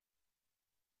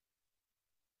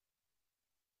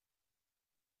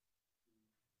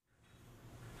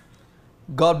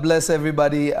God bless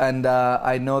everybody, and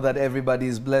I know that everybody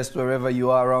is blessed wherever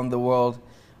you are around the world.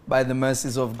 By the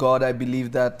mercies of God, I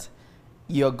believe that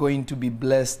you're going to be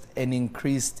blessed and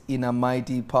increased in a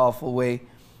mighty, powerful way.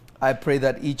 I pray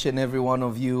that each and every one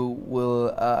of you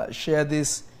will share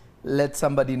this. Let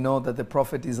somebody know that the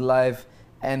prophet is live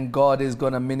and God is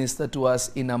going to minister to us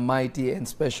in a mighty and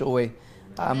special way.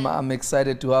 I'm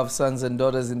excited to have sons and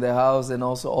daughters in the house, and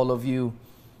also all of you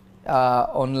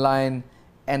online.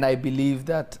 And I believe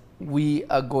that we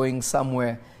are going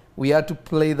somewhere. We had to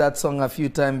play that song a few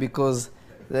times because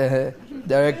the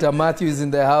director Matthew is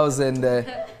in the house, and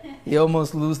he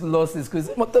almost lost his quiz.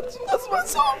 That's my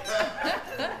song.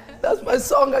 That's my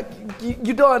song.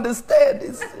 You don't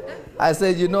understand. I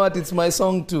said, you know what? It's my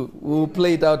song too. We'll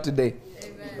play it out today.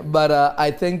 Amen. But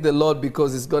I thank the Lord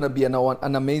because it's going to be an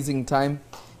amazing time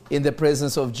in the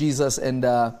presence of Jesus, and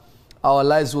our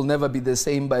lives will never be the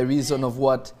same by reason of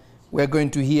what we're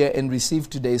going to hear and receive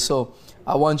today. So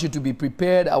I want you to be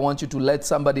prepared. I want you to let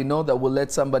somebody know that will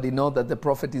let somebody know that the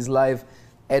prophet is live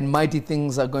and mighty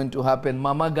things are going to happen.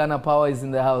 Mama Ghana Power is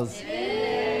in the house.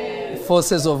 Amen.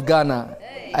 Forces of Ghana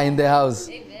are in the house.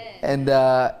 Amen.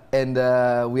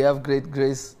 And we have great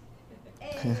grace.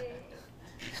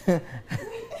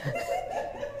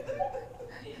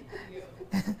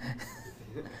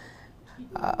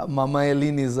 Mama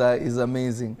Eileen is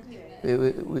amazing.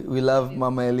 We love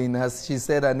Mama Eileen. As she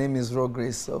said, her name is Raw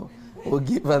Grace, so we'll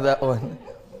give her that one.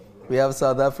 We have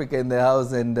South Africa in the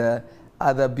house, and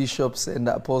other bishops and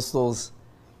apostles,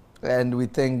 and we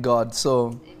thank God.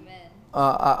 So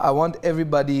I want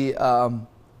everybody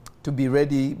to be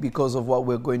ready because of what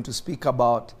we're going to speak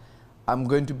about. I'm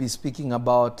going to be speaking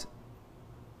about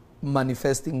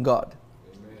manifesting God.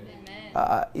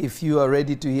 If you are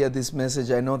ready to hear this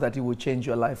message, I know that it will change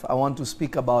your life. I want to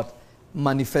speak about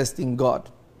manifesting God.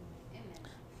 Amen.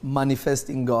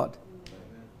 Manifesting God.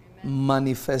 Amen.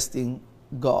 Manifesting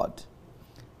God.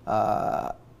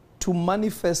 To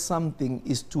manifest something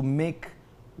is to make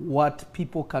what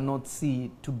people cannot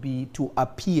see to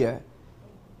appear,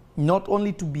 not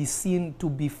only to be seen, to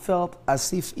be felt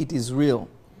as if it is real.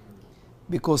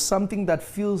 Because something that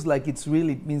feels like it's real,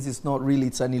 it means it's not real,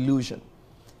 it's an illusion.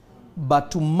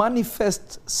 But to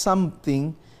manifest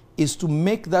something is to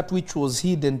make that which was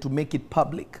hidden, to make it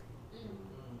public.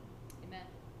 Amen.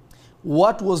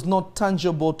 What was not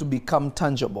tangible to become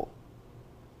tangible.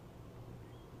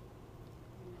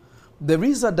 There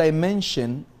is a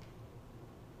dimension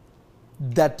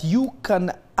that you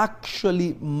can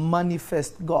actually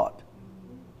manifest God.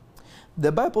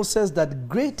 The Bible says that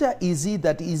greater is he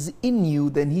that is in you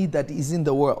than he that is in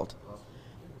the world.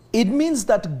 It means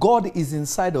that God is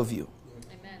inside of you.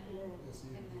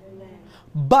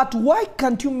 But why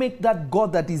can't you make that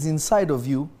God that is inside of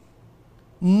you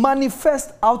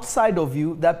manifest outside of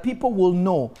you, that people will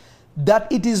know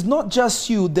that it is not just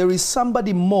you, there is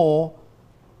somebody more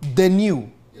than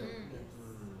you? Yeah.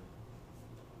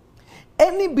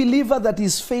 Any believer that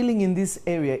is failing in this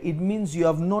area, it means you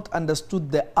have not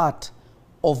understood the art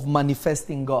of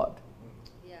manifesting God.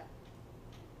 Yeah.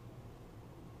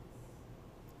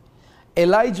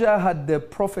 Elijah had the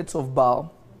prophets of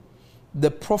Baal. The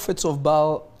prophets of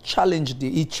Baal challenged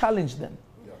them. He challenged them.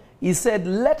 Yeah. He said,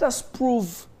 let us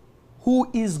prove who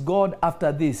is God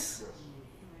after this. Yes.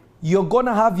 You're going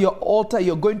to have your altar.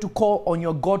 You're going to call on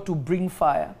your God to bring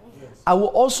fire. Yes. I will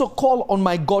also call on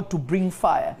my God to bring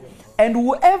fire. Yes. And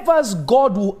whoever's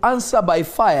God will answer by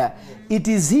fire, it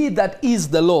is he that is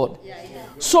the Lord. Yeah, yeah.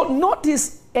 So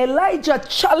notice Elijah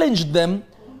challenged them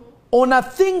on a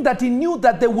thing that he knew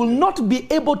that they will not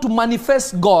be able to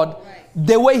manifest God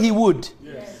the way he would.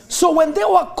 Yes. So when they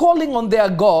were calling on their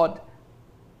God,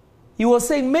 he was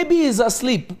saying, maybe he's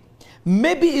asleep.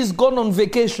 Maybe he's gone on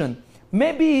vacation.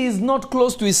 Maybe he's not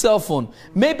close to his cell phone.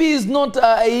 Maybe he's not,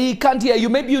 he can't hear you.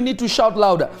 Maybe you need to shout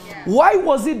louder. Yeah. Why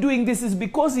was he doing this? Is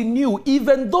because he knew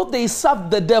even though they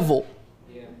served the devil,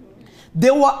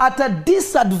 they were at a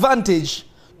disadvantage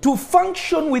to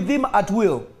function with him at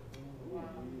will.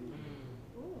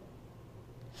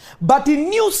 But he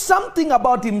knew something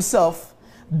about himself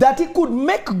that he could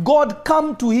make God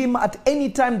come to him at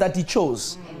any time that he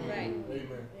chose. Right.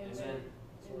 Amen.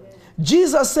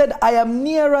 Jesus said, I am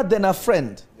nearer than a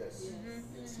friend. Yes.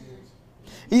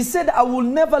 He said, I will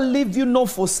never leave you nor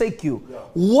forsake you. Yeah.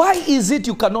 Why is it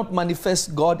you cannot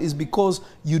manifest God? Is because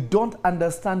you don't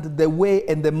understand the way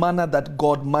and the manner that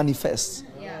God manifests.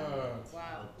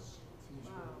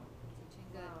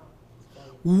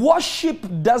 Worship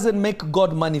doesn't make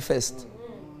God manifest.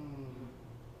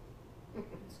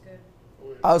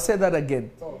 I'll say that again.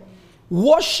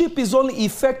 Worship is only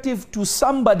effective to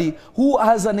somebody who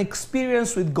has an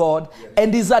experience with God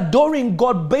and is adoring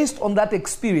God based on that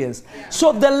experience.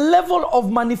 So the level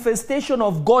of manifestation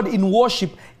of God in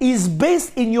worship is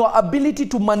based in your ability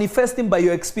to manifest Him by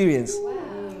your experience.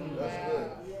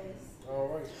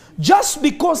 Just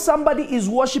because somebody is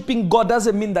worshiping God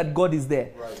doesn't mean that God is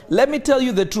there. Right. Let me tell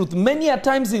you the truth. Many a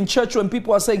times in church when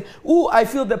people are saying, "Oh, I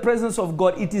feel the presence of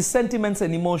God," it is sentiments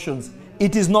and emotions.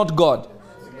 It is not God.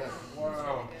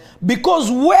 Wow.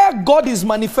 Because where God is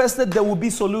manifested, there will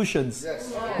be solutions.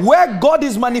 Yes. Where God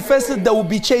is manifested, there will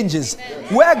be changes.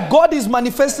 Yes. Where God is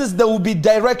manifested, there will be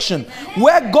direction.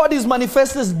 Where God is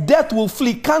manifested, death will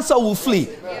flee, cancer will flee.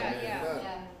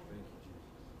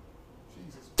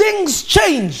 Things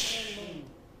change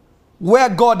where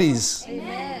God is.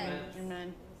 Amen.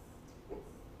 Amen.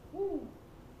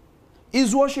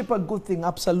 Is worship a good thing?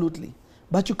 Absolutely.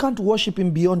 But you can't worship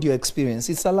Him beyond your experience.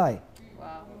 It's a lie.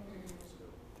 Wow.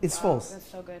 It's false.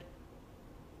 That's so good.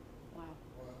 Wow.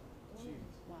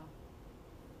 Wow.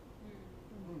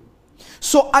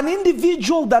 So an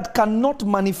individual that cannot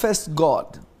manifest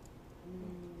God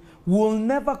will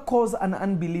never cause an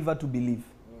unbeliever to believe.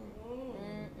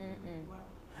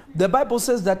 The Bible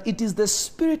says that it is the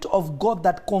Spirit of God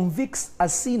that convicts a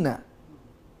sinner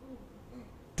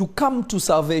to come to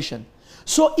salvation.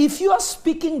 So if your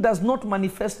speaking does not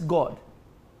manifest God,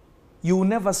 you will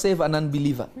never save an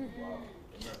unbeliever.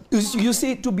 You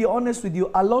see, to be honest with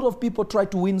you, a lot of people try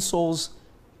to win souls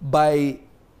by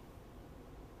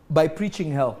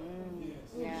preaching hell.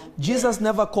 Yeah. Jesus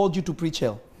never called you to preach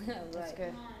hell. That's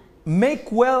good. Make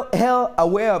hell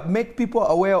aware, make people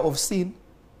aware of sin.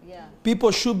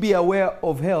 People should be aware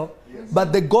of hell,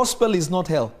 but the gospel is not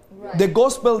hell. Right. The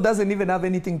gospel doesn't even have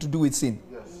anything to do with sin.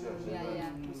 Yeah,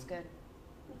 that's good.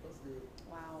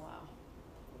 Wow.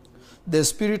 The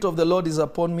Spirit of the Lord is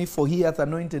upon me, for He hath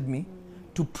anointed me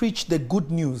to preach the good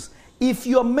news. If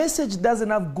your message doesn't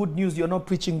have good news, you're not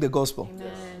preaching the gospel. Amen.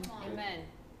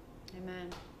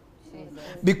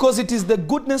 Because it is the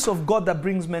goodness of God that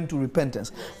brings men to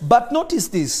repentance. But notice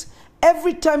this.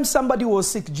 Every time somebody was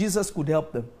sick, Jesus could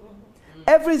help them.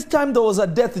 Every time there was a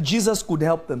death, Jesus could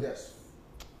help them. Yes.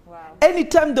 Wow.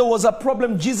 Anytime there was a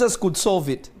problem, Jesus could solve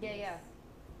it. Yeah.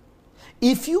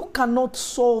 If you cannot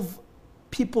solve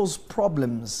people's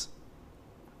problems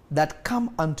that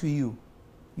come unto you,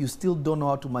 you still don't know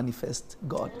how to manifest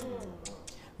God.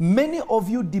 Many of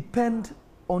you depend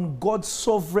on God's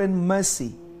sovereign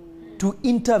mercy to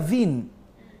intervene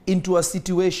into a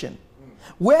situation,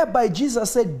 whereby Jesus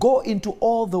said, "Go into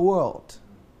all the world.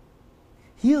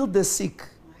 Heal the sick."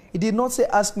 He did not say,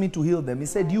 "Ask me to heal them." He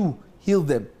said, "You heal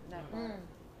them."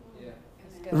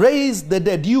 Raise the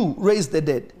dead. You raise the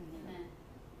dead.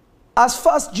 As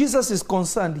far as Jesus is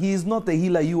concerned, He is not the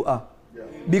healer, you are.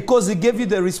 Because He gave you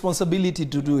the responsibility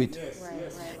to do it.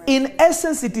 In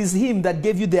essence, it is Him that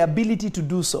gave you the ability to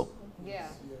do so.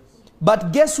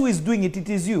 But guess who is doing it? It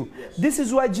is you. This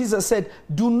is why Jesus said,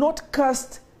 "Do not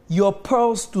cast your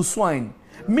pearls to swine."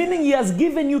 Meaning He has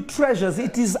given you treasures.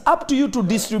 It is up to you to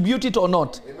distribute it or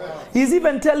not. Amen. He's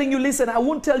even telling you, listen, I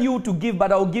won't tell you to give,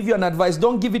 but I'll give you an advice.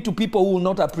 Don't give it to people who will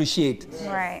not appreciate.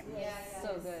 Right. So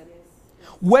good.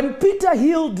 When Peter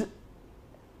healed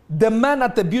the man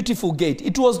at the beautiful gate,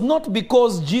 it was not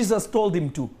because Jesus told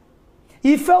him to.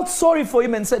 He felt sorry for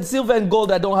him and said, "Silver and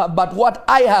gold I don't have, but what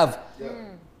I have,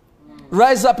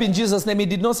 rise up in Jesus' name." He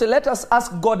did not say, "Let us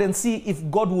ask God and see if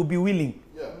God will be willing."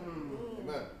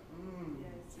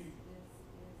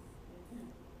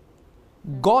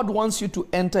 God wants you to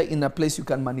enter in a place you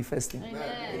can manifest Him.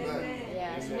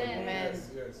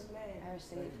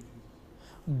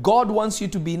 God wants you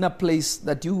to be in a place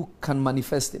that you can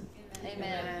manifest Him.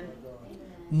 Amen.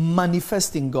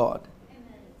 Manifesting God.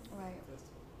 Right.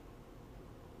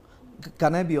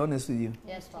 Can I be honest with you?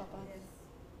 Yes, Papa.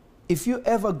 If you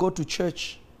ever go to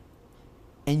church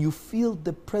and you feel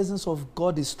the presence of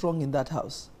God is strong in that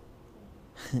house,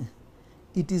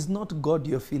 it is not God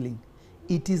you're feeling.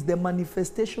 It is the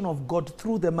manifestation of God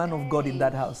through the man of God in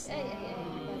that house.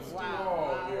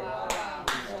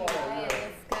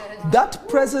 That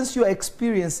presence you are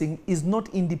experiencing is not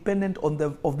independent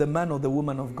of the man or the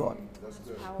woman of God.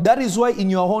 That is why in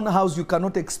your own house you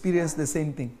cannot experience the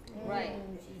same thing. Right.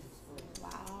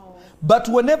 But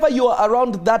whenever you are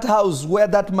around that house where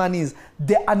that man is,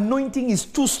 the anointing is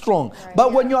too strong. Right.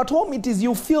 But when you're at home, it is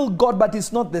you feel God, but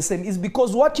it's not the same. It's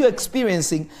because what you're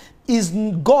experiencing is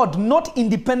God, not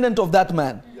independent of that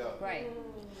man. Yeah. Right.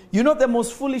 You know, the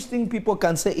most foolish thing people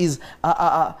can say is,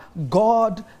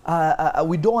 God,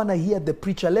 we don't want to hear the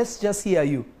preacher. Let's just hear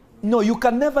you. No, you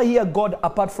can never hear God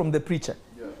apart from the preacher.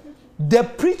 Yeah. The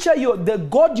preacher, the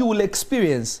God you will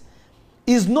experience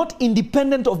is not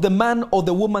independent of the man or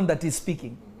the woman that is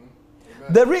speaking.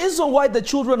 The reason why the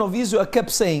children of Israel kept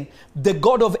saying the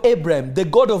God of Abraham, the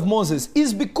God of Moses,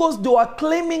 is because they were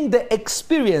claiming the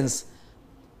experience,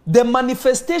 the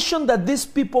manifestation that these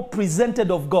people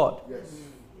presented of God. Yes.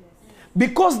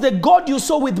 Because the God you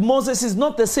saw with Moses is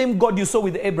not the same God you saw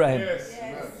with Abraham. Yes.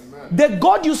 The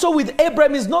God you saw with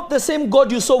Abraham is not the same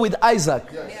God you saw with Isaac.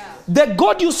 Yes. The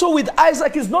God you saw with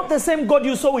Isaac is not the same God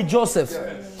you saw with Joseph.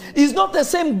 Yes. It's not the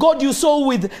same God you saw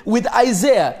with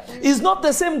Isaiah. It's not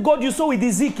the same God you saw with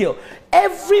Ezekiel.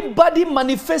 Everybody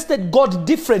manifested God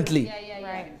differently,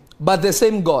 Right. but the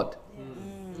same God.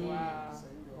 Wow.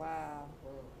 Wow.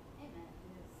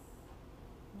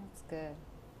 That's good.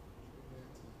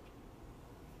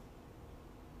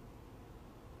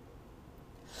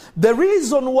 The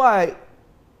reason why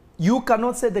you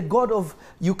cannot say the God of,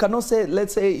 you cannot say,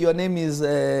 let's say your name is,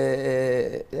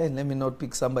 let me not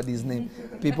pick somebody's name.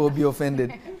 People will be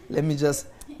offended. Let me just,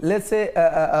 let's say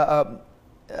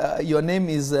your name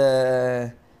is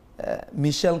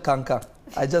Michelle Kanka.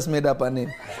 I just made up a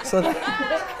name. So,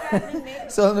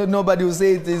 so nobody will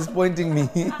say it is pointing me.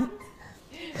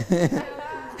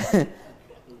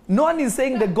 No one is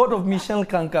saying the God of Michelle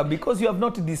Kanka because you have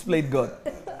not displayed God.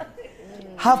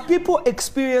 Have people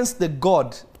experienced the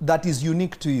God that is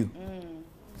unique to you?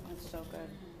 That's so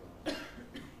good.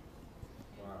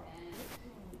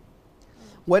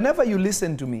 Whenever you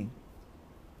listen to me,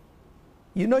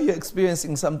 you know you're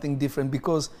experiencing something different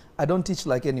because I don't teach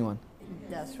like anyone.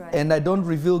 That's right. And I don't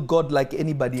reveal God like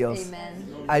anybody else.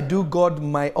 Amen. I do God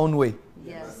my own way.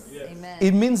 Yes. Amen.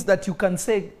 It means that you can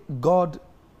say, God,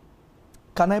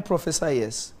 can I prophesy?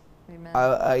 Yes.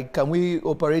 Amen. Can we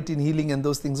operate in healing and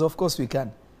those things? Of course we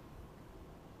can.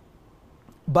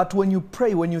 But when you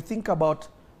pray, when you think about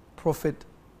Prophet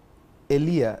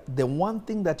Elia, the one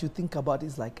thing that you think about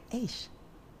is like, Eish,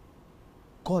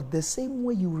 God, the same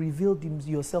way you revealed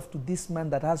yourself to this man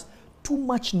that has too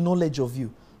much knowledge of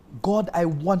you, God, I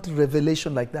want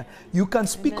revelation like that. You can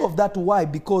speak of that. Why?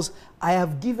 Because I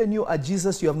have given you a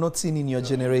Jesus you have not seen in your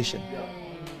generation. Amen.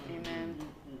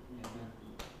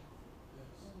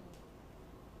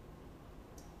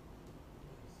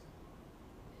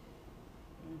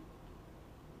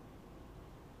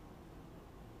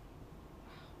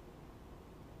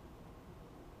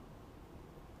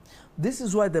 This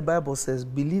is why the Bible says,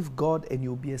 believe God and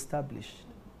you'll be established.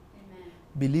 Amen.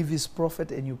 Believe his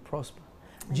prophet and you prosper.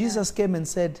 Jesus came and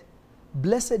said,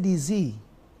 blessed is he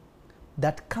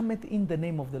that cometh in the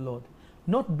name of the Lord.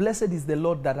 Not blessed is the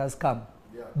Lord that has come.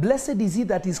 Yeah. Blessed is he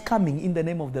that is coming in the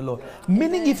name of the Lord.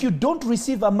 Meaning if you don't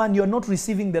receive a man, you're not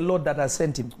receiving the Lord that has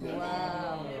sent him.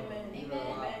 Wow.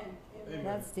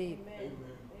 That's deep.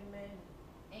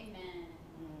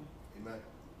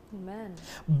 Amen.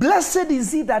 Blessed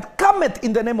is he that cometh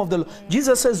in the name of the Lord.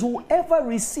 Jesus says, whoever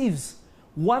receives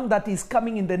one that is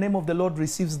coming in the name of the Lord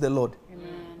receives the Lord.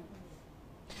 Amen.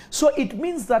 So it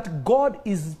means that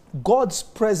God's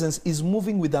presence is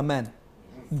moving with a man.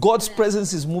 God's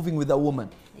presence is moving with a woman.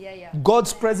 Yeah.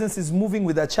 God's presence is moving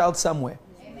with a child somewhere.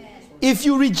 If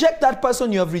you reject that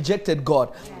person, you have rejected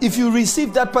God. If you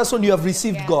receive that person, you have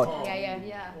received God.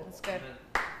 Yeah. That's good.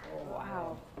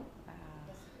 Wow.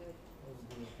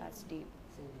 That's deep.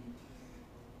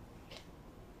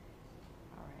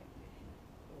 All right.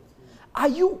 Are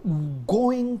you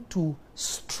going to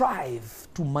strive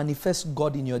to manifest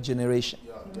God in your generation?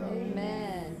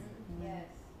 Amen.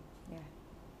 Yeah.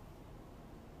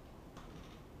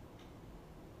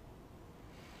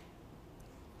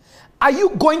 Are you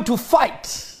going to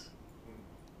fight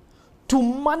to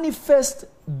manifest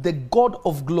the God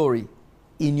of glory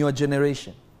in your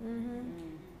generation?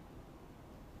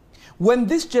 When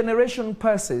this generation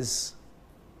passes,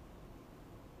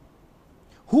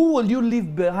 who will you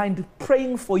leave behind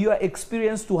praying for your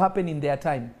experience to happen in their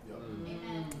time?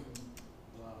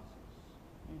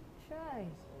 Try.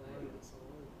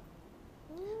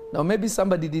 Now, maybe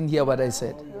somebody didn't hear what I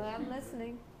said. Well, I'm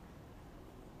listening.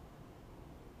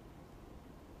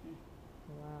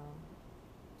 Wow.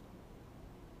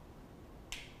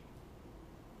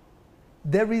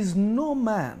 There is no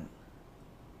man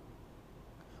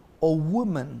or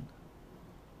woman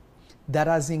that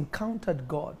has encountered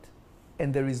God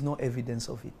and there is no evidence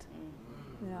of it.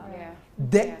 Yeah.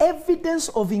 The evidence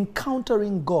of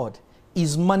encountering God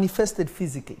is manifested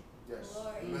physically. Yes.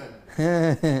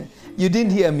 Amen. You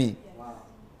didn't hear me.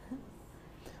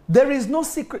 There is no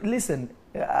secret. Listen,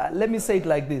 let me say it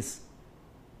like this.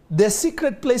 The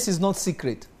secret place is not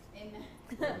secret.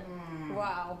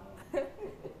 Wow.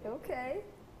 Okay.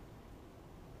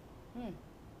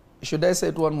 Should I say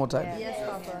it one more time? Yeah. Yes,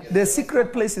 Papa. The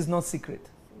secret place is not secret.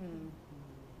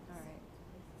 All right.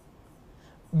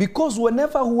 Because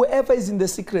whoever is in the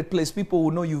secret place, people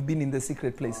will know you've been in the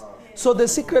secret place. So the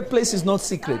secret place is not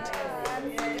secret.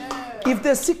 If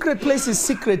the secret place is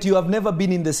secret, you have never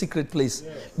been in the secret place.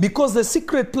 Because the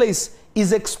secret place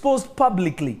is exposed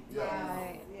publicly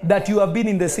that you have been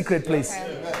in the secret place.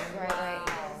 Right.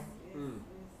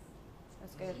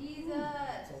 That's good.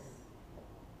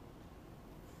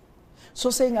 So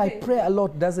saying I pray a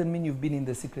lot doesn't mean you've been in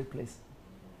the secret place.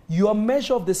 Your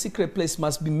measure of the secret place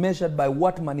must be measured by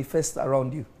what manifests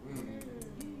around you.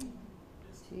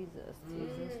 Jesus.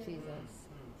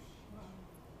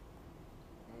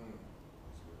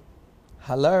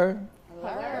 Hello?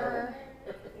 Hello.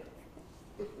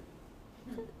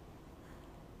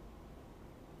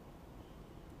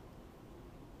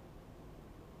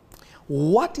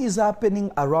 What is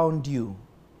happening around you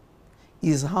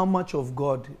is how much of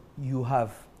God you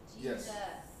have. Yes.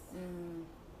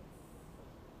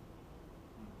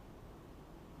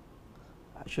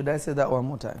 Should I say that one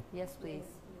more time? Yes, please.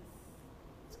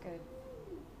 That's good.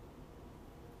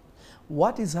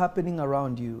 What is happening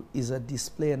around you is a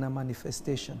display and a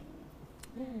manifestation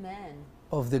Amen.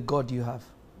 of the God you have.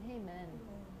 Amen.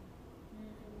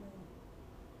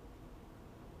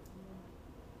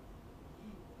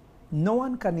 No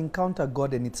one can encounter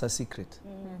God and it's a secret.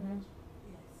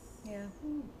 Yeah.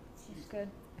 That's good.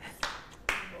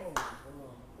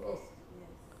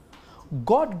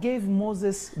 God gave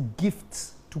Moses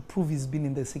gifts to prove he's been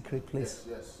in the secret place.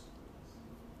 Yes.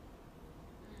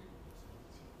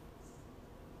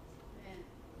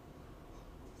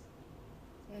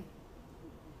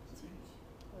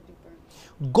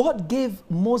 God gave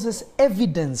Moses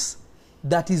evidence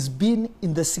that he's been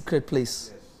in the secret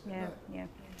place. Yeah.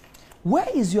 Where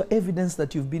is your evidence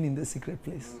that you've been in the secret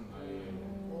place?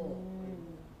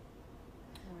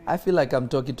 I feel like I'm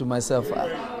talking to myself.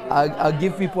 I'll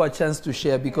give people a chance to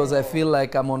share because I feel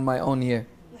like I'm on my own here.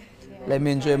 Let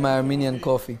me enjoy my Armenian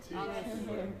coffee.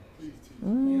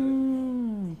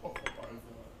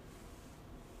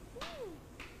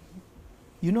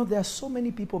 You know, there are so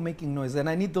many people making noise, and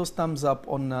I need those thumbs up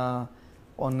on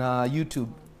YouTube.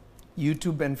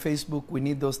 YouTube and Facebook, we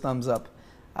need those thumbs up.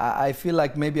 I feel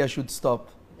like maybe I should stop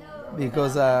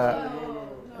because,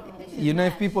 you know,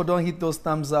 if people don't hit those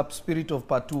thumbs up, spirit of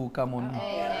Patu will come on me.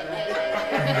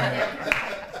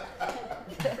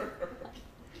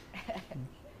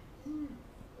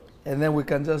 And then we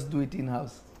can just do it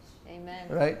in-house. Amen.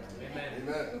 Right?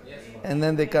 Amen. Yes. And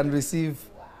then they can receive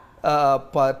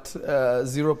part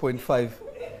 0.5.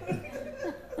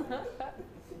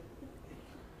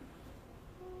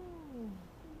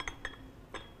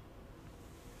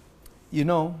 You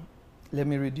know, let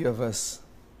me read you a verse.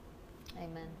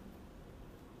 Amen.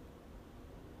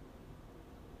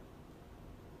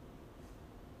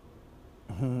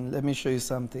 Let me show you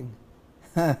something.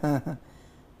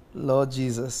 Lord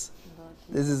Jesus,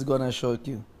 this is going to shock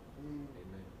you.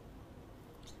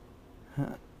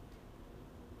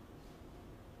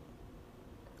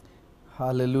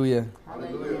 Hallelujah.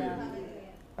 Hallelujah.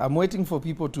 I'm waiting for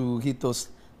people to hit those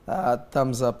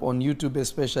thumbs up on YouTube,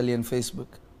 especially, and Facebook.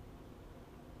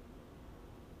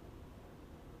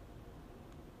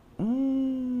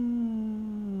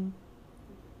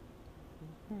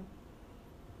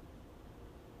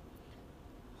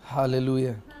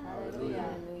 Hallelujah.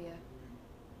 Hallelujah.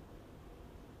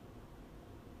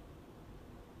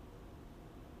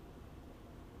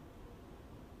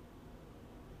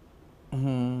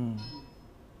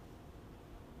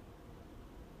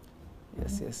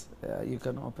 Yes. You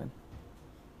can open.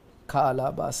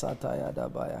 Kalabasataya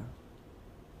dabaya.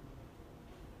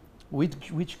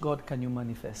 Which God can you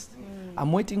manifest?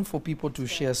 I'm waiting for people to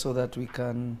share so that we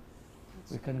can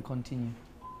continue.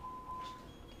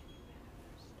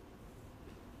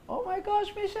 Oh my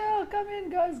gosh, Michelle, come in,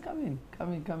 guys, come in.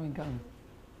 Come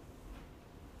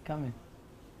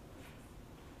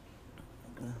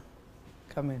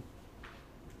in.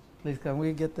 Please, can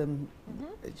we get them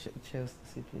chairs to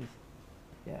sit, please?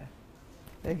 Yeah.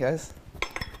 Hey, guys.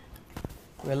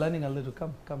 We're learning a little.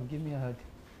 Come, give me a hug.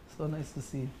 So nice to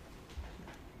see you.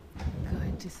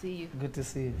 Good to see you. Good to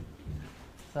see you.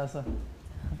 Sasa.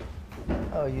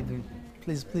 How are you doing?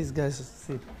 Please, guys,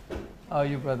 sit. How are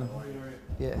you, brother?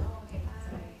 Yeah.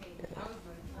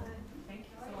 Thank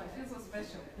you so much. This was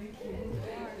special. Thank you.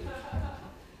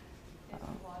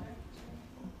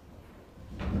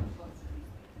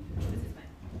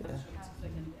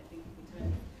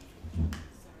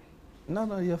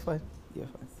 No, you're fine.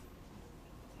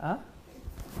 Huh?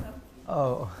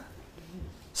 Oh.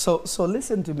 So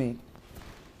listen to me.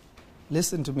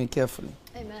 Listen to me carefully.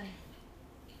 Amen.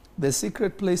 The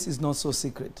secret place is not so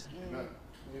secret. Amen.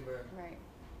 Right.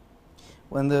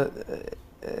 When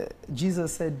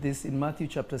Jesus said this in Matthew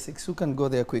chapter 6. Who can go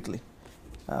there quickly?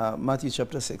 Matthew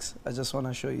chapter 6. I just want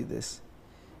to show you this.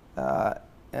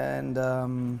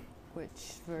 Which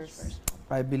verse?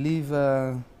 I believe,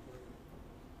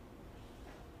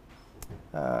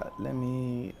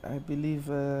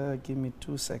 give me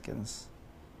 2 seconds.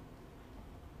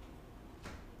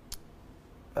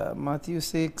 Matthew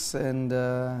 6 and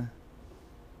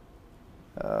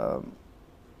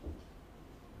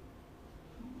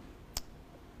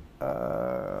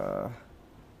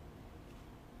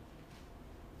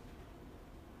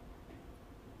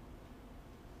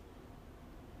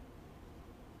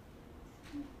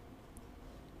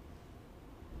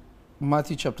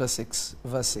Matthew chapter 6,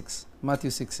 verse 6.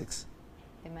 Matthew 6, 6.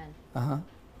 Amen.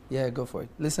 Yeah, go for it.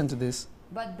 Listen to this.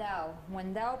 But thou,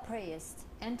 when thou prayest,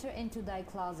 enter into thy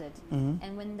closet, Mhm.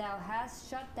 and when thou hast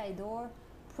shut thy door,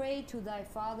 pray to thy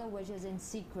Father which is in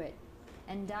secret,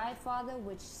 and thy Father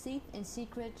which seeth in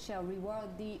secret shall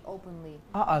reward thee openly.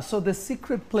 So the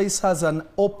secret place has an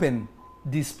open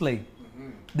display.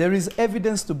 There is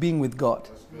evidence to being with God.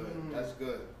 That's good. That's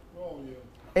good.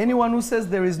 Anyone who says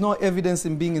there is no evidence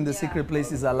in being in the Yeah. secret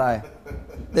place is a lie.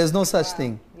 There's no such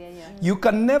thing. Yeah, yeah. You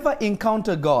can never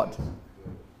encounter God.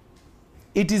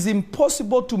 It is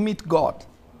impossible to meet God,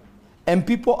 and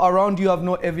people around you have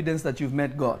no evidence that you've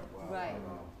met God. Right.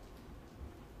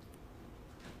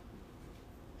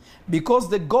 Because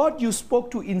the God you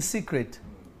spoke to in secret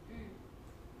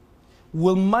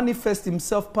will manifest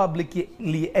himself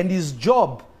publicly, and his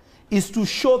job is to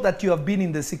show that you have been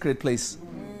in the secret place.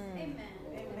 Amen.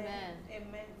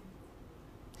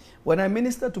 When I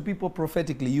minister to people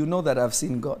prophetically, you know that I've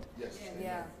seen God. Yeah.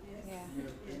 Yeah.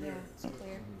 Yeah. It's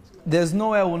clear. There's no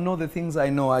way I will know the things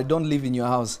I know. I don't live in your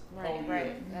house. Right.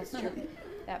 Right. That's true.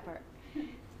 That part.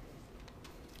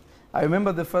 I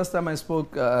remember the first time I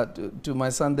spoke to my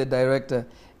son, the director,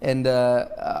 and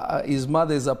his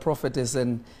mother is a prophetess,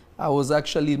 and I was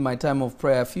actually in my time of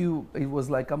prayer. It was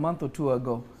like a month or two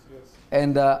ago.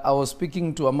 And I was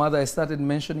speaking to a mother. I started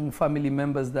mentioning family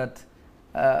members that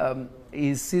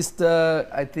his sister,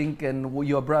 I think, and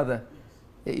your brother,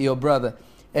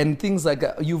 and things like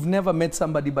that. You've never met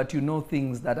somebody, but you know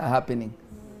things that are happening.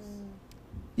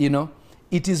 You know,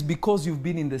 it is because you've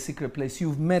been in the secret place.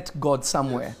 You've met God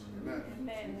somewhere.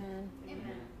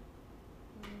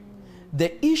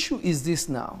 The issue is this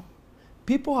now.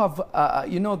 People have,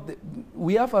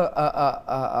 we have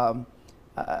a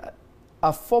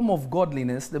form of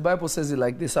godliness. The Bible says it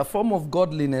like this: a form of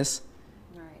godliness,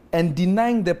 Right. and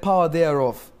denying the power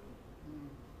thereof.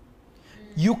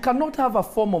 You cannot have a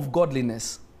form of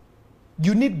godliness.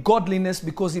 You need godliness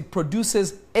because it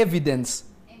produces evidence.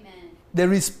 Amen.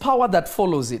 There is power that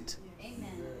follows it. Amen.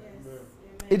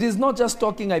 It is not just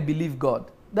talking, I believe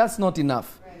God. That's not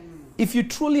enough. If you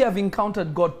truly have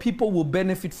encountered God, people will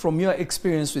benefit from your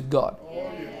experience with God.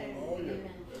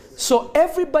 So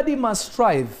everybody must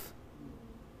strive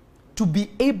to be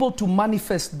able to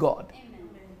manifest God.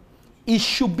 It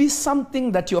should be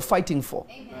something that you're fighting for.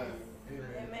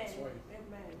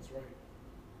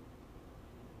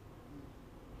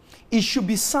 It should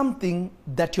be something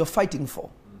that you're fighting for.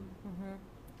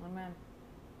 Amen.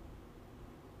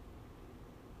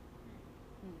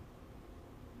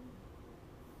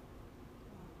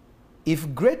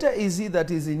 If greater is he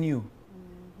that is in you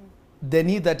than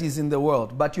he that is in the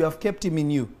world, but you have kept him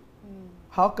in you,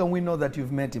 how can we know that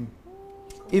you've met him?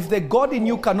 If the God in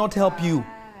you cannot help you,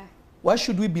 why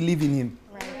should we believe in him?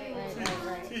 Right.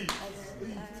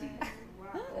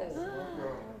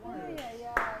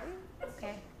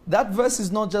 Okay. That verse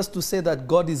is not just to say that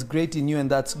God is great in you and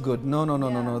that's good.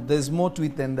 No. There's more to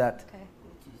it than that. Okay.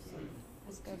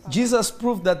 That's good. Jesus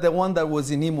proved that the one that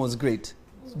was in him was great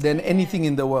than anything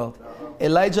in the world.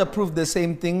 Elijah proved the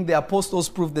same thing. The apostles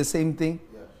proved the same thing.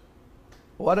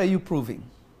 What are you proving?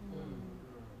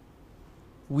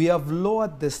 We have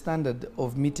lowered the standard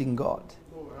of meeting God.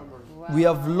 We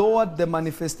have lowered the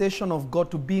manifestation of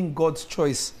God to being God's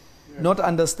choice, not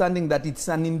understanding that it's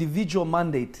an individual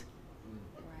mandate.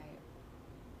 Right.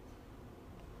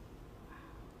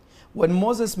 When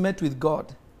Moses met with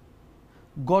God,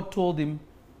 God told him,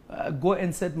 go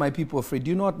and set my people free.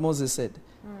 Do you know what Moses said?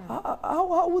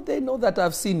 How would they know that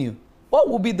I've seen you? What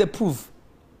will be the proof?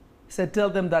 He said, tell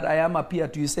them that I am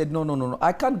appeared to you. He said, no.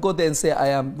 I can't go there and say I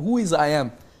am. Who is I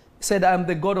am? He said, I am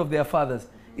the God of their fathers.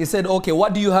 He said, okay,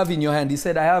 what do you have in your hand? He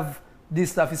said, I have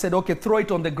this stuff. He said, okay, throw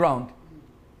it on the ground.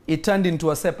 It turned into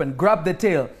a serpent. Grab the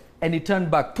tail, and it turned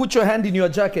back. Put your hand in your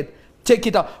jacket. Take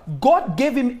it out. God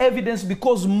gave him evidence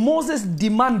because Moses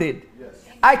demanded.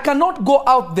 I cannot go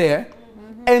out there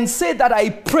and say that I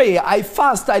pray, I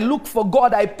fast, I look for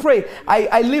God, I pray,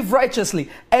 I live righteously,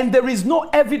 and there is no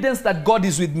evidence that God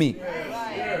is with me. Amen.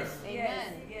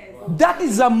 That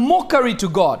is a mockery to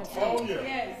God.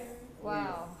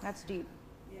 Wow. That's deep.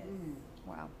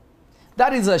 Wow.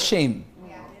 That is a shame.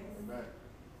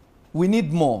 We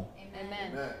need more. Amen.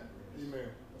 Amen.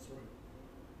 That's right.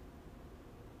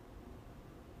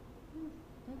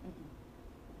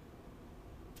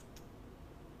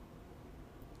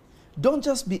 Don't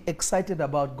just be excited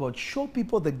about God. Show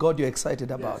people the God you're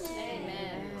excited about.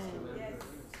 Amen.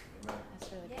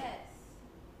 That's really good.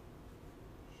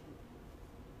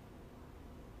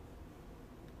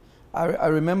 I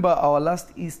remember our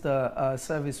last Easter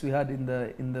service we had in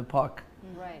the park.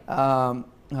 Right.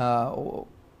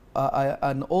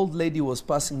 An old lady was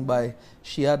passing by.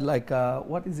 She had like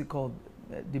what is it called?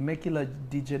 The macular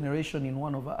degeneration in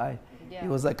one of her eye. Yeah. It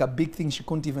was like a big thing she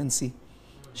couldn't even see.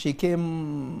 She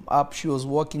came up, she was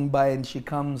walking by, and she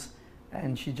comes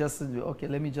and she just said, okay,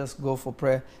 let me just go for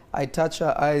prayer. I touch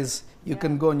her eyes. You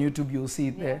can go on YouTube, you'll see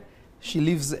it there. She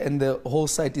leaves and the whole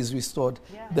sight is restored.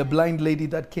 Yeah. The blind lady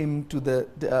that came to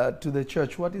the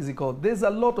church, what is it called? There's a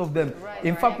lot of them. Right,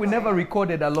 In fact, we never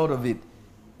recorded a lot of it,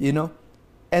 you know.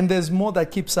 And there's more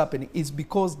that keeps happening. It's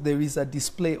because there is a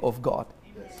display of God.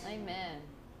 Amen.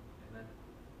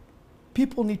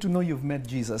 People need to know you've met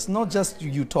Jesus, not just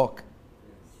you talk.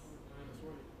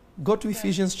 Go to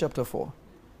Ephesians chapter 4,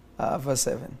 verse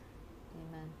 7.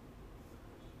 Amen.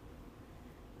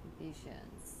 Ephesians.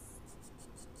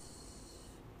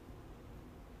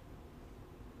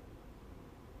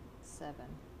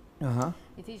 Uh-huh.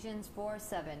 Ephesians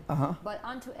 4:7. Uh-huh. But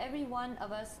unto every one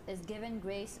of us is given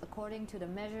grace according to the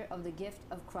measure of the gift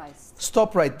of Christ.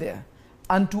 Stop right there.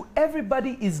 And to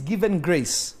everybody is given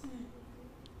grace.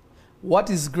 What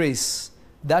is grace?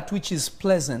 That which is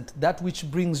pleasant, that which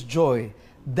brings joy,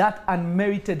 that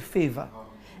unmerited favor.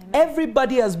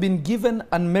 Everybody has been given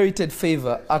unmerited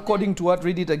favor. According to what?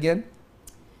 Read it again.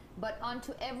 But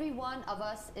unto every one of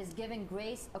us is given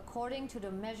grace according to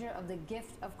the measure of the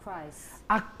gift of Christ.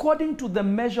 According to the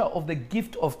measure of the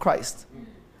gift of Christ.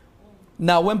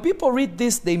 Now, when people read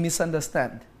this, they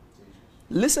misunderstand.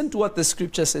 Listen to what the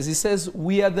scripture says. It says,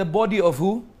 we are the body of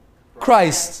who?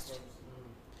 Christ.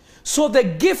 So the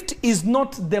gift is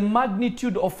not the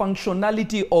magnitude or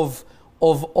functionality of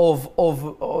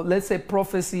let's say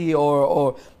prophecy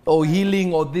or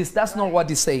healing or this. That's not what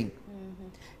he's saying.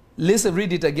 Listen,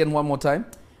 read it again one more time.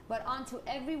 But unto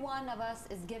every one of us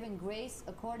is given grace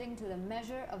according to the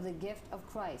measure of the gift of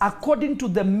Christ. According to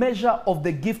the measure of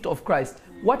the gift of Christ.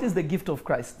 What is the gift of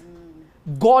Christ?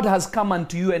 God has come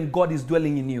unto you and God is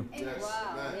dwelling in you.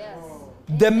 Wow, yes.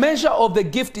 The measure of the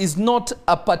gift is not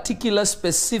a particular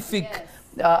specific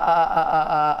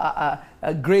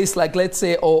grace, like let's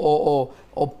say, or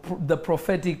the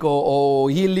prophetic or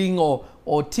healing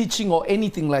or teaching or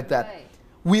anything like that. Right.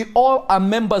 We all are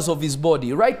members of his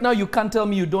body. Right now, you can't tell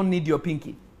me you don't need your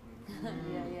pinky.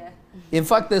 Yeah. In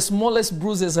fact, the smallest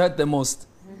bruises hurt the most.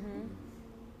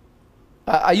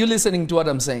 Are you listening to what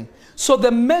I'm saying? So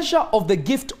the measure of the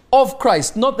gift of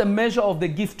Christ, not the measure of the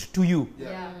gift to you.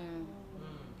 Yeah.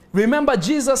 Remember,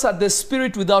 Jesus had the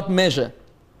Spirit without measure.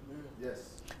 Yes.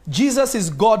 Jesus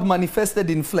is God manifested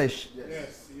in flesh.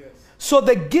 Yes. So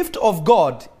the gift of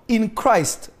God in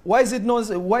Christ, why is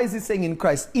it saying in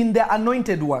Christ? In the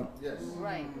anointed one. Yes.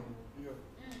 Right.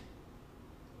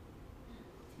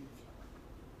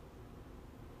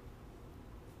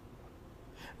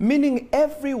 Meaning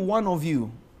every one of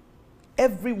you,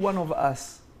 every one of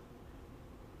us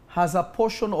has a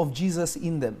portion of Jesus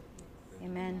in them.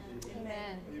 Amen.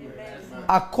 Amen.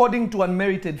 According to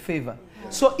unmerited favor.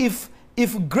 So if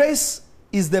grace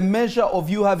is the measure of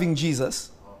you having Jesus,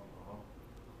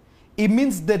 it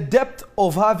means the depth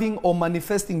of having or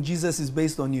manifesting Jesus is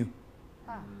based on you.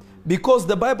 Because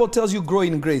the Bible tells you grow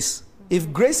in grace.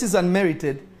 If grace is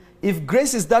unmerited, if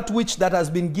grace is that which that has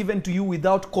been given to you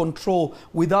without control,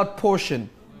 without portion,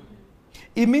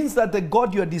 it means that the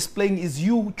God you are displaying is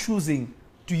you choosing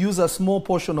to use a small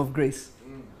portion of grace.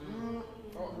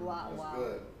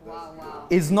 Wow.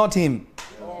 It's not him.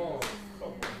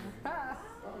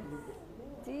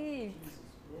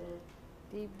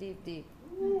 Deep.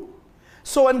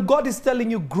 So when God is telling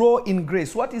you grow in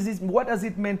grace, what is it? What does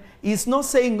it mean? He's not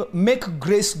saying make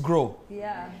grace grow.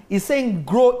 Yeah. He's saying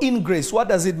grow in grace. What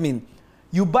does it mean?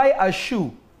 You buy a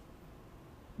shoe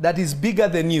that is bigger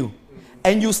than you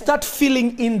and you start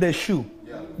filling in the shoe.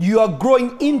 You are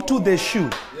growing into the shoe.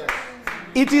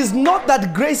 It is not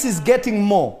that grace is getting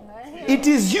more. It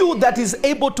is you that is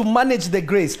able to manage the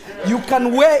grace. You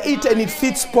can wear it and it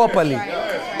fits properly.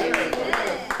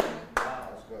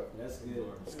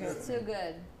 Too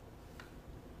good.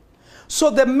 So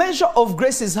the measure of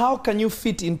grace is how can you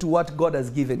fit into what God has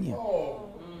given you.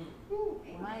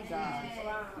 My God.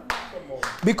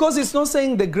 Because it's not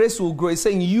saying the grace will grow. It's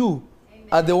saying you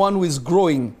are the one who is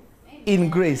growing in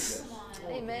grace.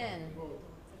 Amen.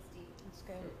 That's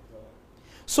good.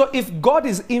 So if God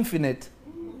is infinite,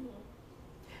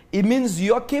 it means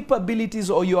your capabilities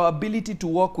or your ability to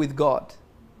walk with God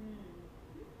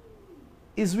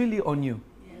is really on you,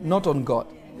 not on God.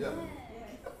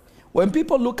 When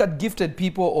people look at gifted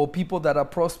people or people that are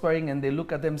prospering and they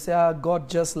look at them and say, ah, God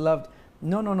just loved.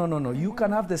 No, no, no, no, no. You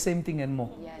can have the same thing and more.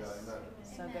 Yes.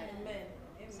 So good.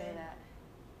 Say that.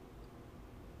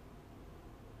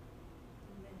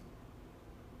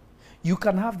 You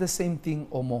can have the same thing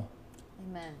or more.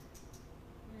 Amen.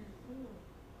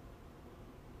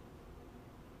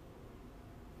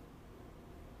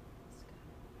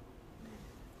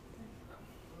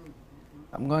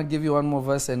 I'm going to give you one more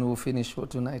verse and we'll finish for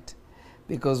tonight.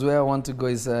 Because where I want to go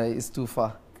is too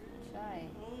far. Shy.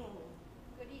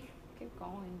 Keep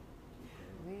going.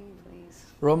 Please.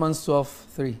 Romans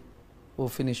 12:3. We'll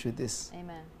finish with this.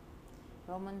 Amen.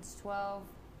 Romans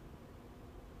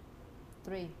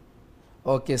 12:3.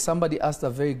 Okay, somebody asked a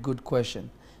very good question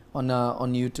on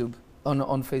YouTube,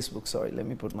 on Facebook. Sorry, let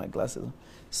me put my glasses on.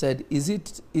 Said, is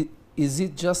it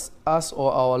just us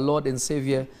or our Lord and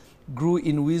Savior grew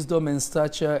in wisdom and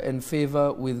stature and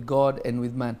favor with God and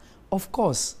with man? Of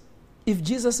course. If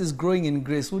Jesus is growing in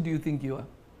grace, who do you think you are?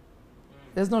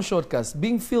 There's no shortcuts.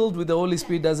 Being filled with the Holy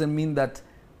Spirit doesn't mean that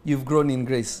you've grown in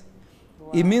grace.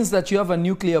 Wow. It means that you have a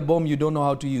nuclear bomb you don't know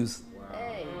how to use.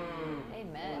 Hey.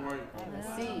 Amen. I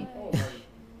receive.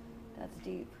 That's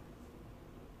deep.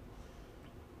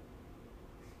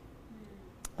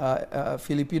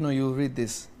 Filipino, you'll read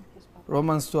this. Yes, Papa.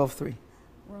 Romans 12:3.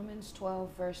 Romans 12,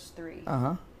 verse 3.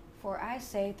 Uh-huh. For I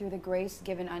say through the grace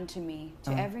given unto me,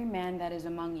 to every man that is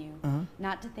among you,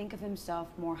 not to think of himself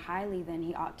more highly than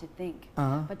he ought to think,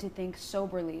 but to think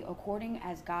soberly, according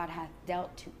as God hath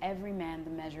dealt to every man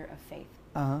the measure of faith.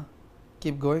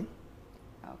 Keep going.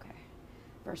 Okay.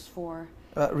 Verse 4.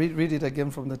 Read it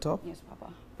again from the top. Yes,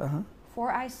 Papa. Uh-huh.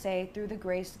 For I say through the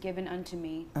grace given unto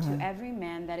me, to every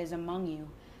man that is among you,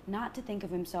 not to think of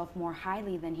himself more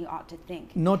highly than he ought to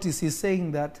think. Notice he's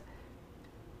saying that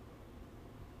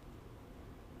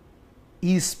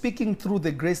he's speaking through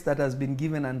the grace that has been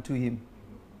given unto him.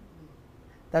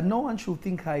 That no one should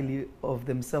think highly of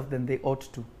themselves than they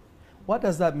ought to. What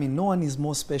does that mean? No one is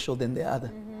more special than the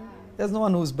other. There's no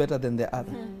one who's better than the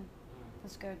other.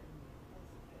 That's good.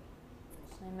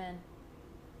 Amen.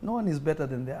 No one is better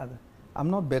than the other. I'm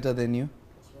not better than you.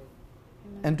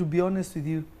 And to be honest with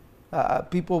you,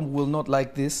 people will not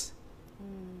like this,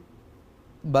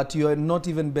 but you are not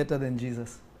even better than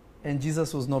Jesus. And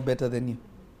Jesus was not better than you.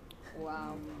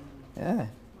 Wow. Yeah.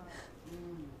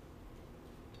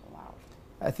 Wow.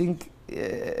 I think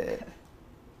if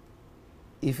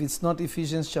it's not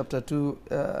Ephesians chapter 2,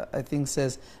 I think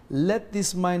says, let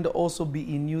this mind also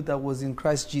be in you that was in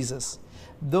Christ Jesus.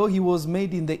 Though he was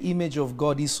made in the image of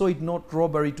God, he saw it not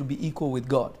robbery to be equal with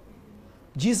God.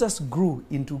 Jesus grew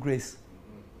into grace.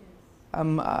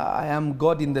 I am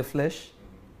God in the flesh.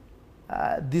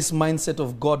 This mindset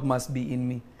of God must be in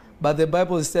me. But the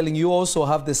Bible is telling you also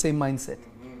have the same mindset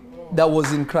that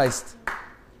was in Christ.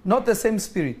 Not the same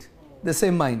spirit, the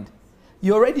same mind.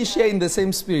 You already share in the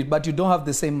same spirit, but you don't have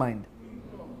the same mind.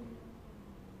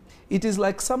 It is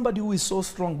like somebody who is so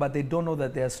strong, but they don't know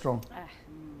that they are strong.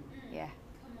 Yeah.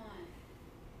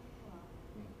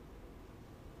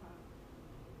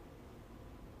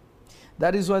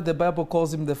 That is why the Bible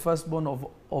calls him the firstborn of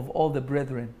all the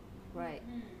brethren. Right.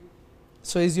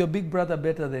 So is your big brother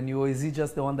better than you, or is he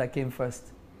just the one that came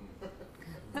first?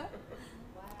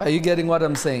 Are you getting what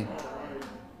I'm saying?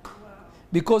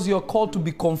 Because you're called to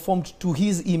be conformed to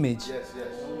his image. Yes, yes.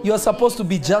 You're supposed to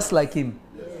be just like him.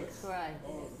 Right.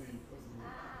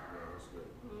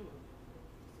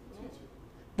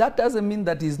 That doesn't mean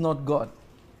that he's not God.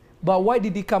 But why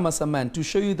did he come as a man? To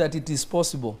show you that it is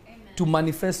possible to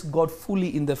manifest God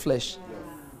fully in the flesh.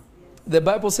 The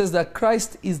Bible says that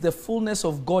Christ is the fullness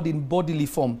of God in bodily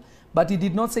form. But he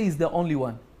did not say he's the only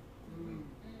one.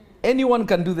 Anyone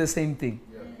can do the same thing.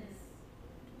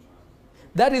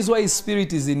 That is why his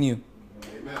spirit is in you.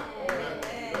 Amen.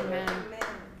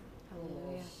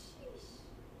 Hallelujah.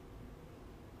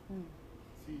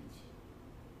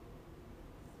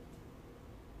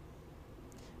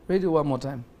 Read it one more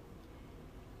time.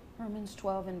 Romans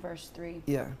 12 and verse 3.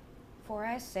 Yeah. For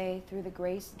I say, through the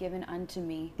grace given unto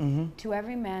me, to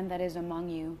every man that is among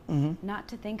you, not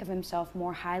to think of himself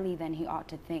more highly than he ought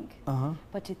to think,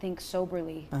 but to think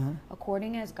soberly,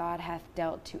 according as God hath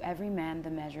dealt to every man the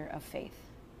measure of faith.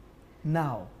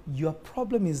 Now, your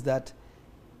problem is that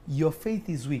your faith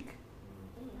is weak.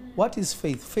 What is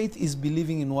faith? Faith is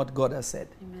believing in what God has said.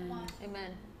 Amen.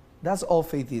 Amen. That's all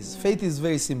faith is. Faith is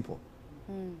very simple.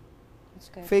 That's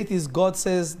good. Faith is God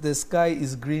says the sky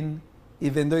is green.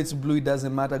 Even though it's blue, it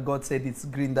doesn't matter. God said it's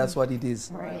green. That's what it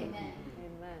is. Right. Amen.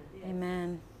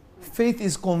 Amen. Faith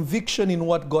is conviction in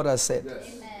what God has said.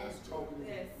 Yes. That's talking.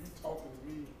 You talking to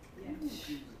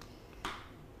me.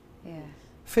 Yeah.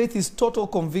 Faith is total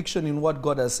conviction in what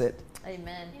God has said.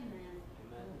 Amen.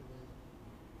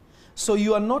 So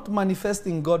you are not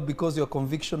manifesting God because your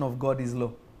conviction of God is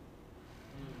low.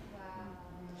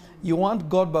 You want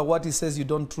God by what He says you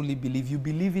don't truly believe. You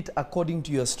believe it according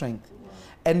to your strength.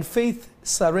 And faith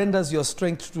surrenders your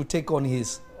strength to take on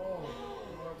His.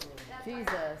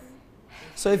 Jesus.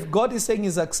 So if God is saying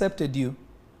He's accepted you,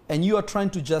 and you are trying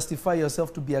to justify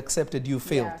yourself to be accepted, you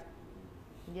failed.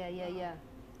 Yeah.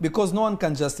 Because no one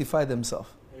can justify themselves.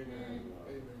 Amen.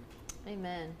 Amen.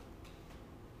 Amen.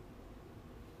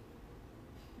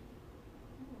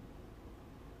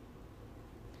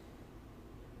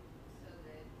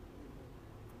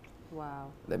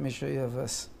 Wow. Let me show you a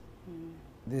verse.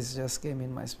 This just came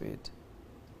in my spirit.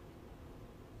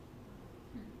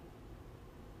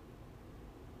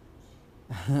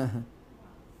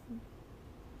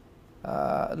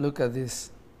 Look at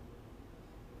this.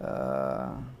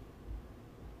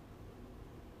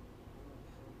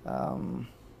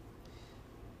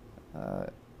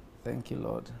 Thank you,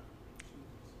 Lord.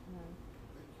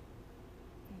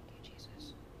 Thank you,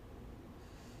 Jesus.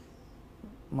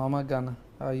 Mama Ghana,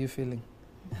 how are you feeling?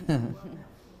 Amen.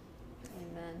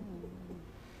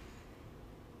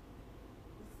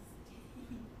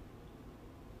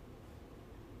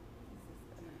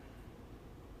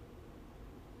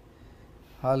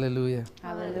 Hallelujah.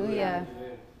 Hallelujah.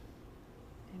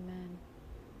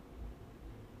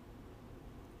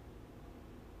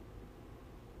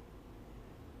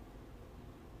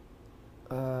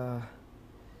 Amen.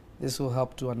 This will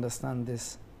help to understand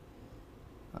this.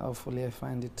 Hopefully I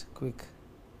find it quick.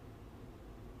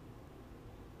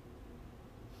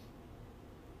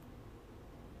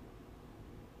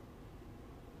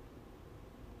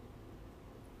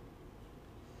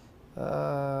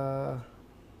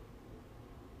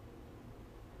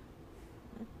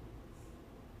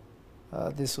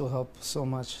 This will help so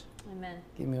much. Amen.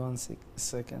 Give me one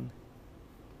second.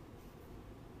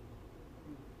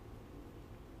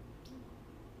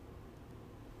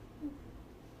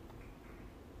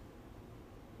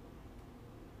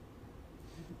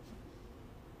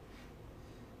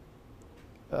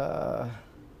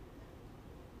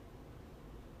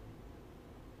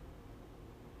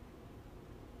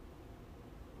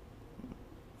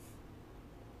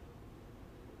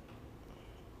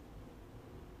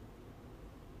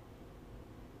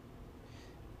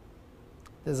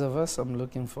 There's a verse I'm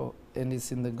looking for, and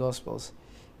it's in the Gospels,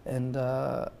 and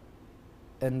I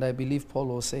believe Paul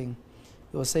was saying,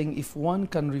 if one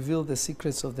can reveal the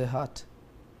secrets of the heart,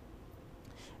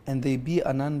 and there be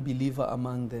an unbeliever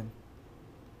among them,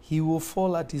 he will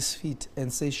fall at his feet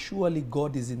and say, surely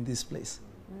God is in this place.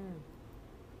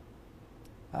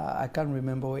 I can't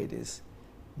remember where it is,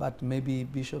 but maybe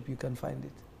Bishop, you can find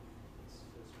it.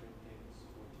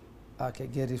 Okay,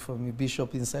 get it for me,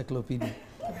 Bishop Encyclopedia.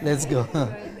 Let's go.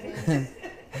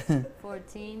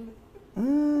 14.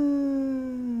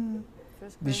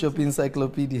 Bishop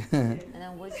Encyclopedia. And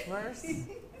then which verse?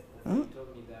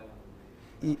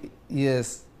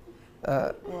 Yes.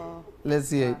 Well, Let's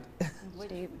see it. Which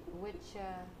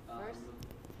verse?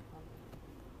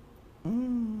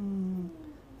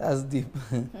 That's deep.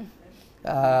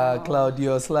 Cloud,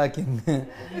 you're slacking.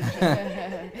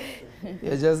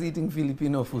 You're just eating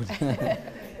Filipino food.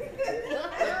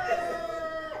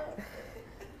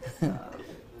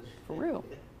 for real.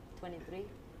 23.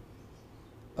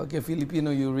 Okay,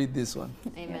 Filipino, you read this one.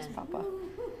 Amen. Yes, Papa.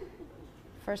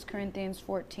 1 Corinthians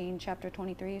 14, chapter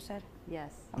 23, you said?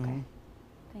 Yes. Okay.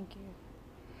 Thank you.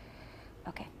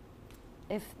 Okay.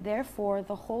 If therefore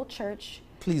the whole church...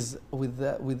 Please,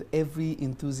 with every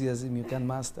enthusiasm you can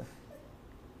master.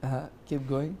 Keep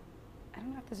going. I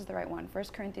don't know if this is the right one. 1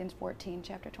 Corinthians 14,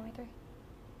 chapter 23? 1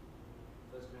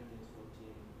 Corinthians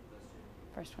 14,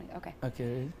 verse 20. Verse 20, okay.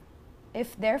 Okay.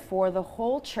 If therefore the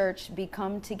whole church be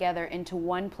come together into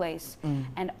one place,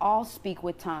 and all speak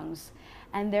with tongues,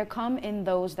 and there come in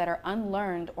those that are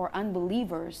unlearned or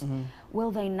unbelievers, will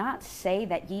they not say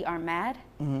that ye are mad?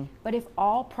 But if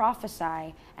all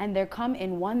prophesy, and there come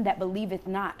in one that believeth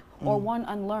not, or one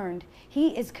unlearned,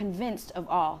 he is convinced of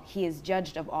all, he is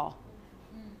judged of all.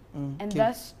 And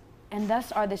thus And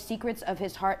thus are the secrets of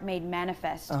his heart made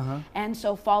manifest. And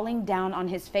so falling down on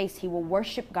his face, he will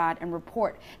worship God and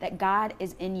report that God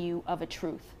is in you of a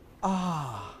truth.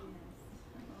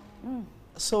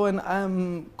 So when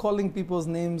I'm calling people's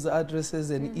names, addresses,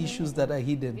 and issues that are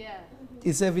hidden,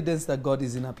 it's evidence that God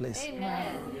is in a place.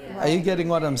 Amen. Are you getting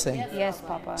what I'm saying? Yes,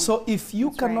 Papa. So if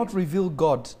you cannot reveal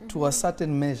God to a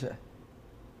certain measure,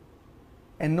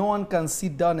 and no one can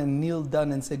sit down and kneel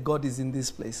down and say, God is in this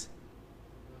place,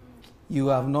 you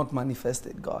have not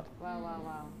manifested God.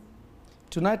 Wow.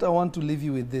 Tonight I want to leave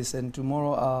you with this, and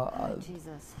tomorrow,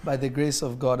 Jesus. by the grace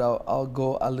of God, I'll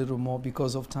go a little more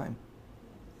because of time.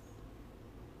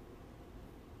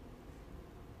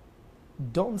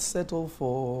 Don't settle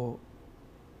for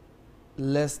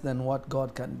less than what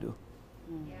God can do.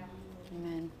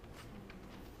 Amen.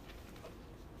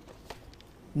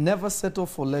 Never settle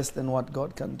for less than what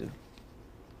God can do.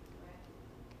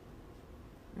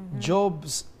 Job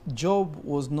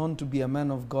was known to be a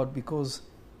man of God because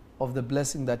of the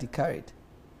blessing that he carried.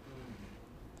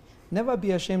 Never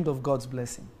be ashamed of God's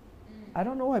blessing. I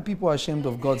don't know why people are ashamed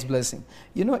of God's blessing.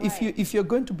 You know, if you're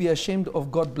going to be ashamed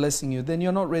of God blessing you, then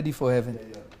you're not ready for heaven.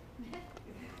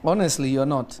 Honestly, you're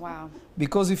not. Wow.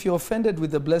 Because if you're offended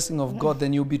with the blessing of God,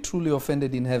 then you'll be truly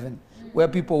offended in heaven, where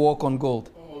people walk on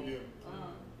gold.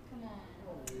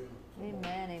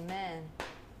 Amen.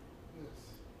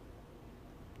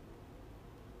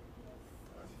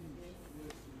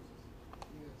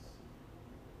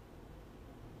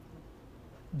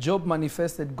 Job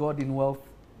manifested God in wealth.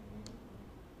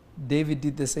 David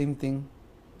did the same thing.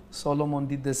 Solomon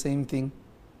did the same thing.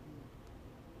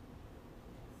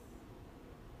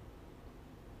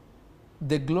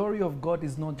 The glory of God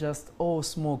is not just,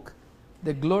 smoke.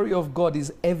 The glory of God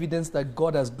is evidence that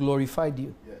God has glorified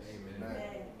you. Yes.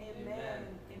 Amen.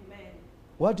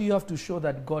 What do you have to show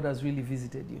that God has really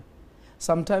visited you?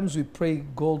 Sometimes we pray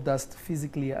gold dust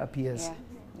physically appears.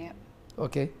 Yeah.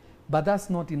 Okay? But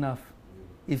that's not enough.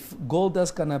 If gold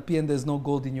dust can appear and there's no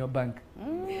gold in your bank,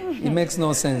 it makes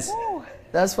no sense.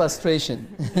 That's frustration.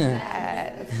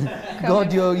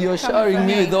 God, you're showering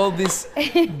me with all this,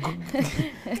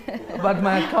 but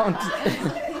my account,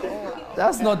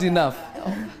 that's not enough.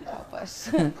 Help us.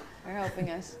 You're helping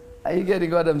us. Are you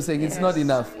getting what I'm saying? It's not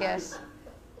enough. Yes.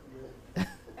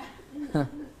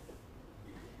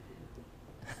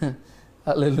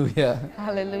 Hallelujah.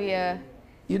 Hallelujah.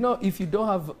 You know, if you don't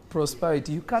have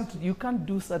prosperity, you can't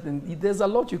do certain. There's a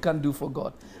lot you can't do for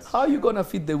God. How are you going to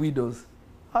feed the widows?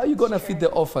 How are you going to feed the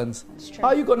orphans? How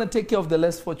are you going to take care of the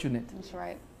less fortunate? That's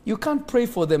right. You can't pray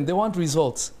for them. They want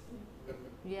results.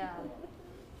 Yeah.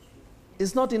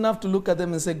 It's not enough to look at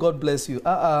them and say, God bless you.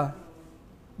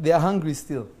 They are hungry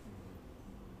still.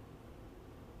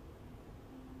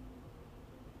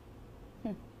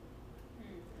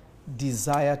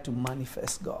 Desire to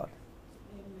manifest God.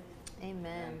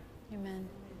 Amen. Amen.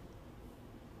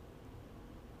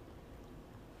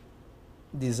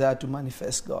 Desire to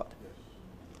manifest God.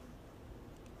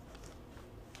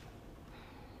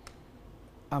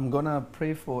 I'm going to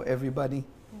pray for everybody.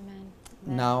 Amen.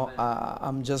 Now,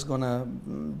 I'm just going to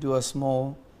do a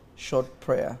small, short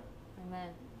prayer.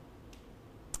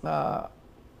 Amen.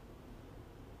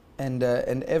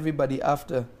 And everybody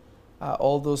after,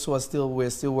 all those who are we're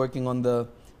still working on the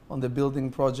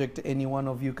building project. Any one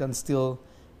of you can still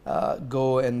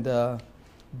go and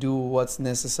do what's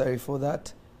necessary for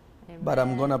that. Amen. But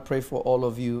I'm going to pray for all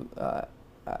of you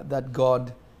that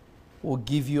God will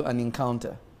give you an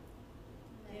encounter.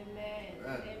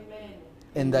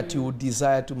 And that you would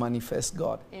desire to manifest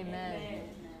God. Amen.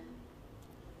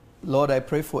 Lord, I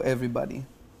pray for everybody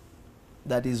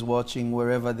that is watching,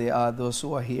 wherever they are, those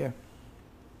who are here.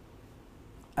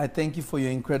 I thank you for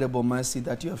your incredible mercy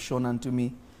that you have shown unto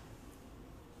me.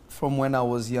 From when I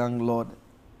was young, Lord,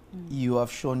 you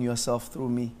have shown yourself through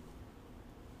me.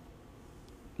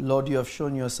 Lord, you have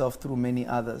shown yourself through many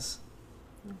others.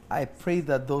 I pray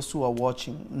that those who are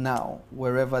watching now,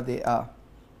 wherever they are,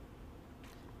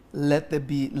 let there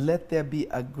be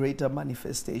a greater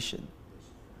manifestation.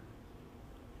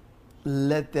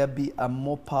 Let there be a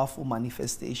more powerful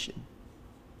manifestation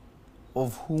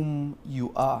of whom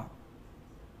you are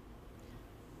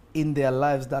in their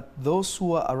lives, that those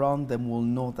who are around them will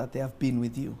know that they have been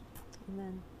with you.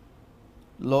 Amen.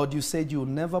 Lord, you said you will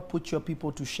never put your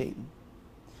people to shame.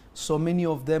 So many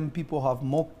of them, people have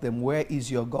mocked them. Where is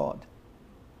your God?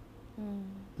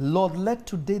 Lord, let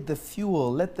today the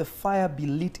fuel, let the fire be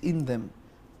lit in them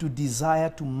to desire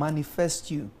to manifest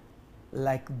you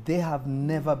like they have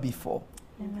never before.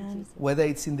 Amen. Whether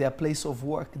it's in their place of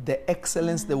work, the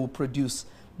excellence they will produce,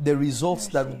 the results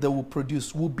that they will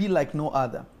produce will be like no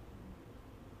other.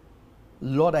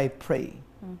 Lord, I pray,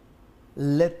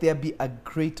 let there be a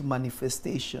great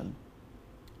manifestation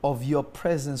of your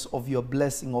presence, of your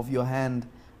blessing, of your hand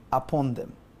upon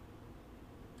them.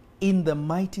 In the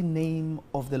mighty name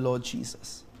of the Lord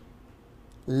Jesus.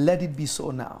 Let it be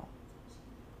so now.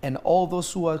 And all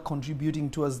those who are contributing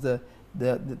towards the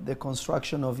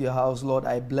construction of your house, Lord,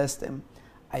 I bless them.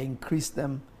 I increase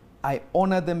them. I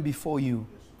honor them before you,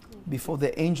 before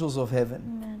the angels of heaven.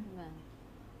 Amen.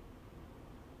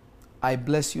 I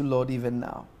bless you, Lord, even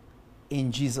now.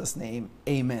 In Jesus' name,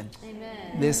 amen.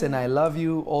 Amen. Listen, I love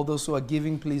you. All those who are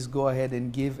giving, please go ahead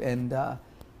and give. And I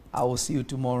will see you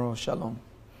tomorrow. Shalom.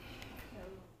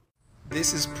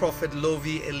 This is Prophet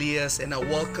Lovi Elias, and I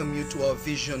welcome you to our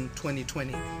Vision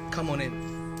 2020. Come on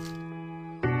in.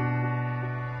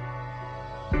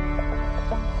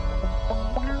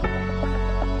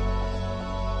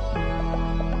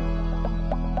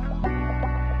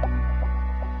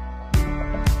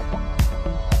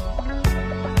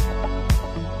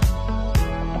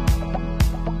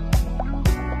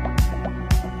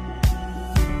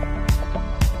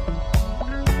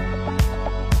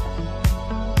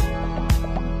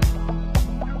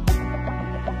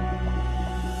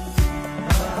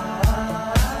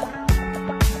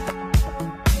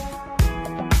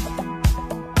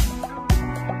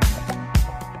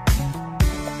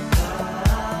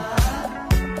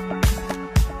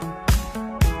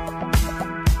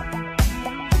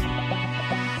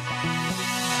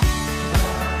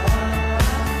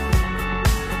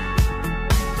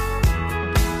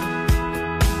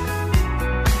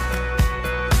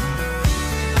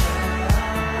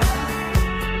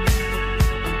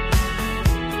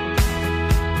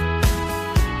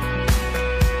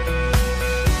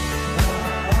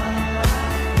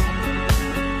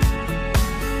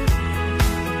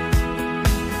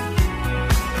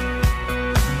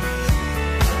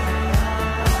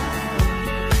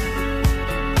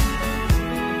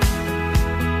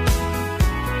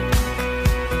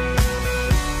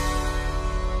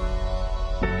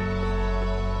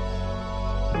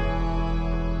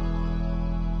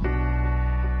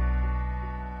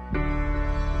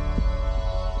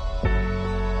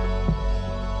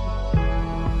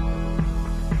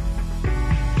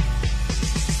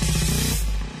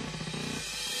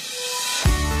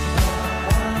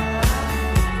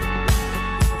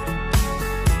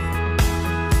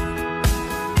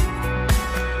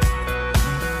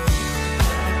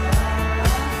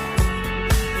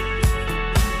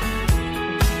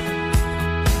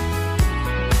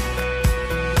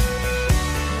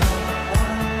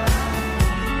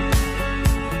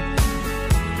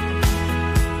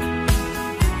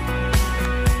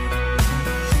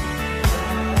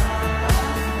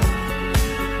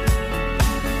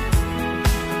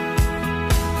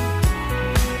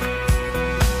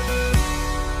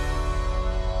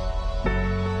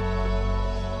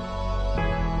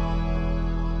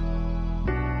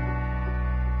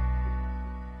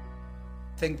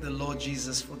 Thank the Lord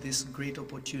Jesus for this great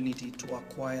opportunity to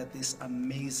acquire this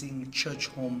amazing church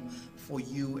home for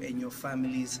you and your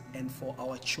families, and for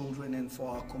our children, and for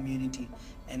our community,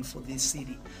 and for this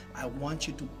city. I want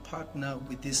you to partner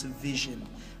with this vision.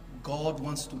 God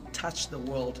wants to touch the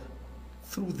world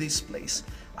through this place.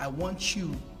 I want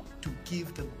you to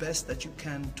give the best that you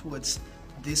can towards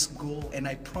this goal, and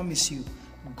I promise you,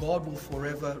 God will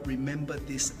forever remember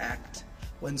this act.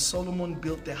 When Solomon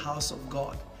built the house of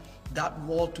God, that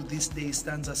wall to this day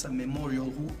stands as a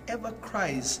memorial. Whoever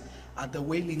cries at the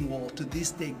Wailing Wall, to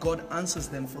this day, God answers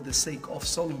them for the sake of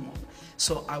Solomon.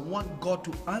 So I want God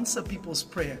to answer people's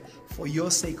prayer for your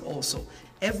sake also.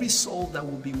 Every soul that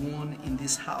will be won in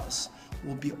this house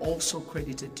will be also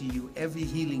credited to you. Every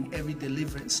healing, every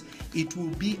deliverance. It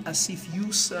will be as if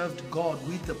you served God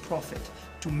with the prophet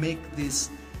to make this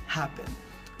happen.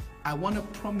 I want to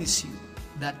promise you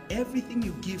that everything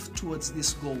you give towards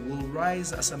this goal will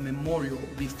rise as a memorial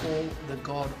before the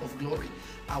God of glory.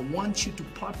 I want you to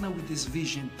partner with this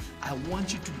vision. I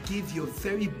want you to give your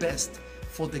very best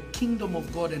for the kingdom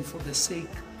of God and for the sake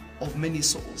of many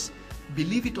souls.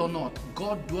 Believe it or not,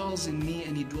 God dwells in me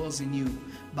and He dwells in you.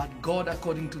 But God,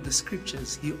 according to the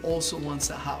scriptures, He also wants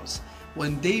a house.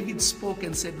 When David spoke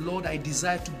and said, Lord, I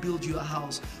desire to build you a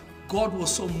house, God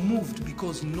was so moved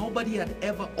because nobody had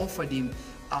ever offered him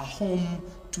a home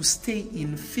to stay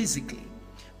in physically.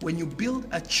 When you build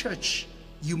a church,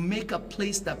 you make a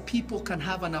place that people can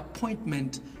have an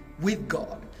appointment with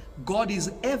God. God is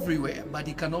everywhere, but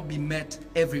He cannot be met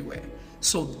everywhere.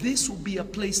 So this will be a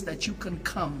place that you can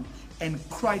come and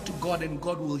cry to God, and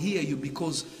God will hear you,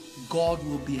 because God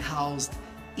will be housed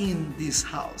in this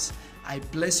house. I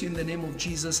bless you in the name of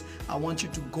Jesus. I want you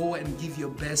to go and give your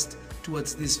best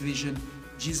towards this vision.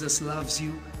 Jesus loves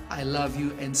you. I love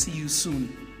you, and see you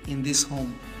soon in this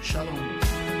home.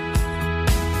 Shalom.